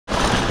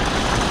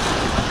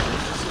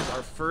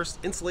first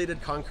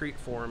insulated concrete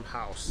form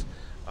house.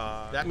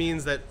 That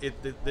means that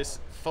this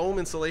foam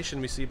insulation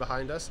we see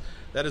behind us,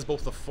 that is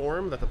both the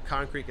form that the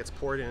concrete gets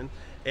poured in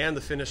and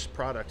the finished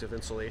product of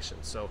insulation.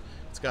 So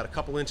it's got a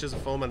couple inches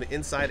of foam on the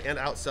inside and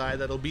outside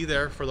that'll be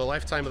there for the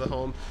lifetime of the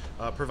home,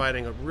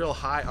 providing a real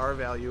high R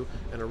value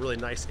and a really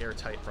nice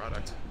airtight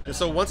product. And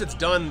so once it's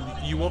done,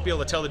 you won't be able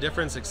to tell the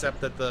difference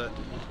except that the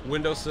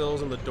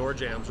windowsills and the door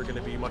jambs are going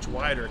to be much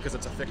wider because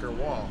it's a thicker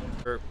wall.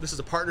 This is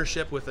a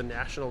partnership with the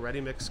National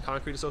Ready Mix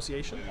Concrete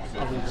Association.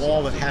 A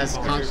wall that has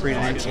concrete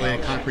and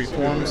insulated concrete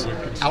forms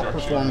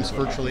outperforms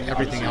virtually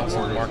everything else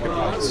in the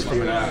marketplace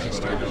from an energy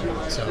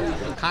standpoint. So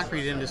the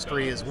concrete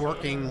industry is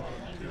working,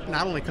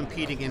 not only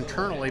competing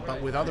internally,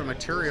 but with other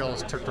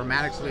materials to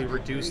dramatically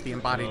reduce the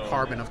embodied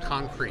carbon of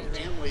concrete.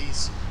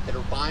 Families that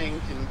are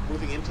buying and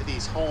moving into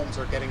these homes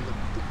are getting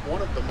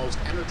one of the most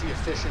energy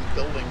efficient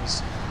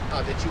buildings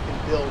that you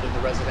can build in the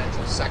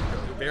residential sector.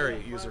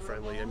 Very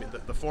user-friendly. I mean,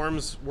 the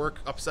forms work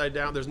upside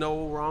down. There's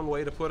no wrong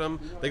way to put them.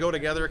 They go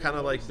together kind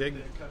of like big,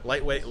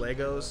 lightweight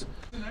Legos.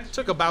 It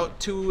took about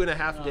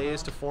 2.5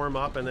 days to form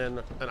up and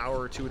then an hour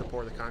or two to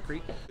pour the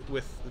concrete.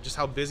 With just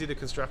how busy the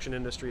construction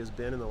industry has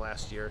been in the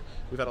last year,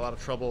 we've had a lot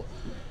of trouble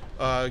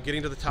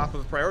getting to the top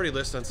of the priority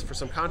list for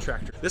some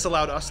contractors. This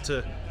allowed us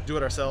to do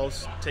it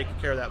ourselves, take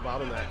care of that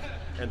bottleneck,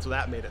 and so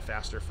that made it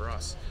faster for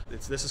us.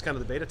 This is kind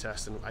of the beta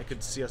test, and I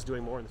could see us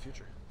doing more in the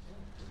future.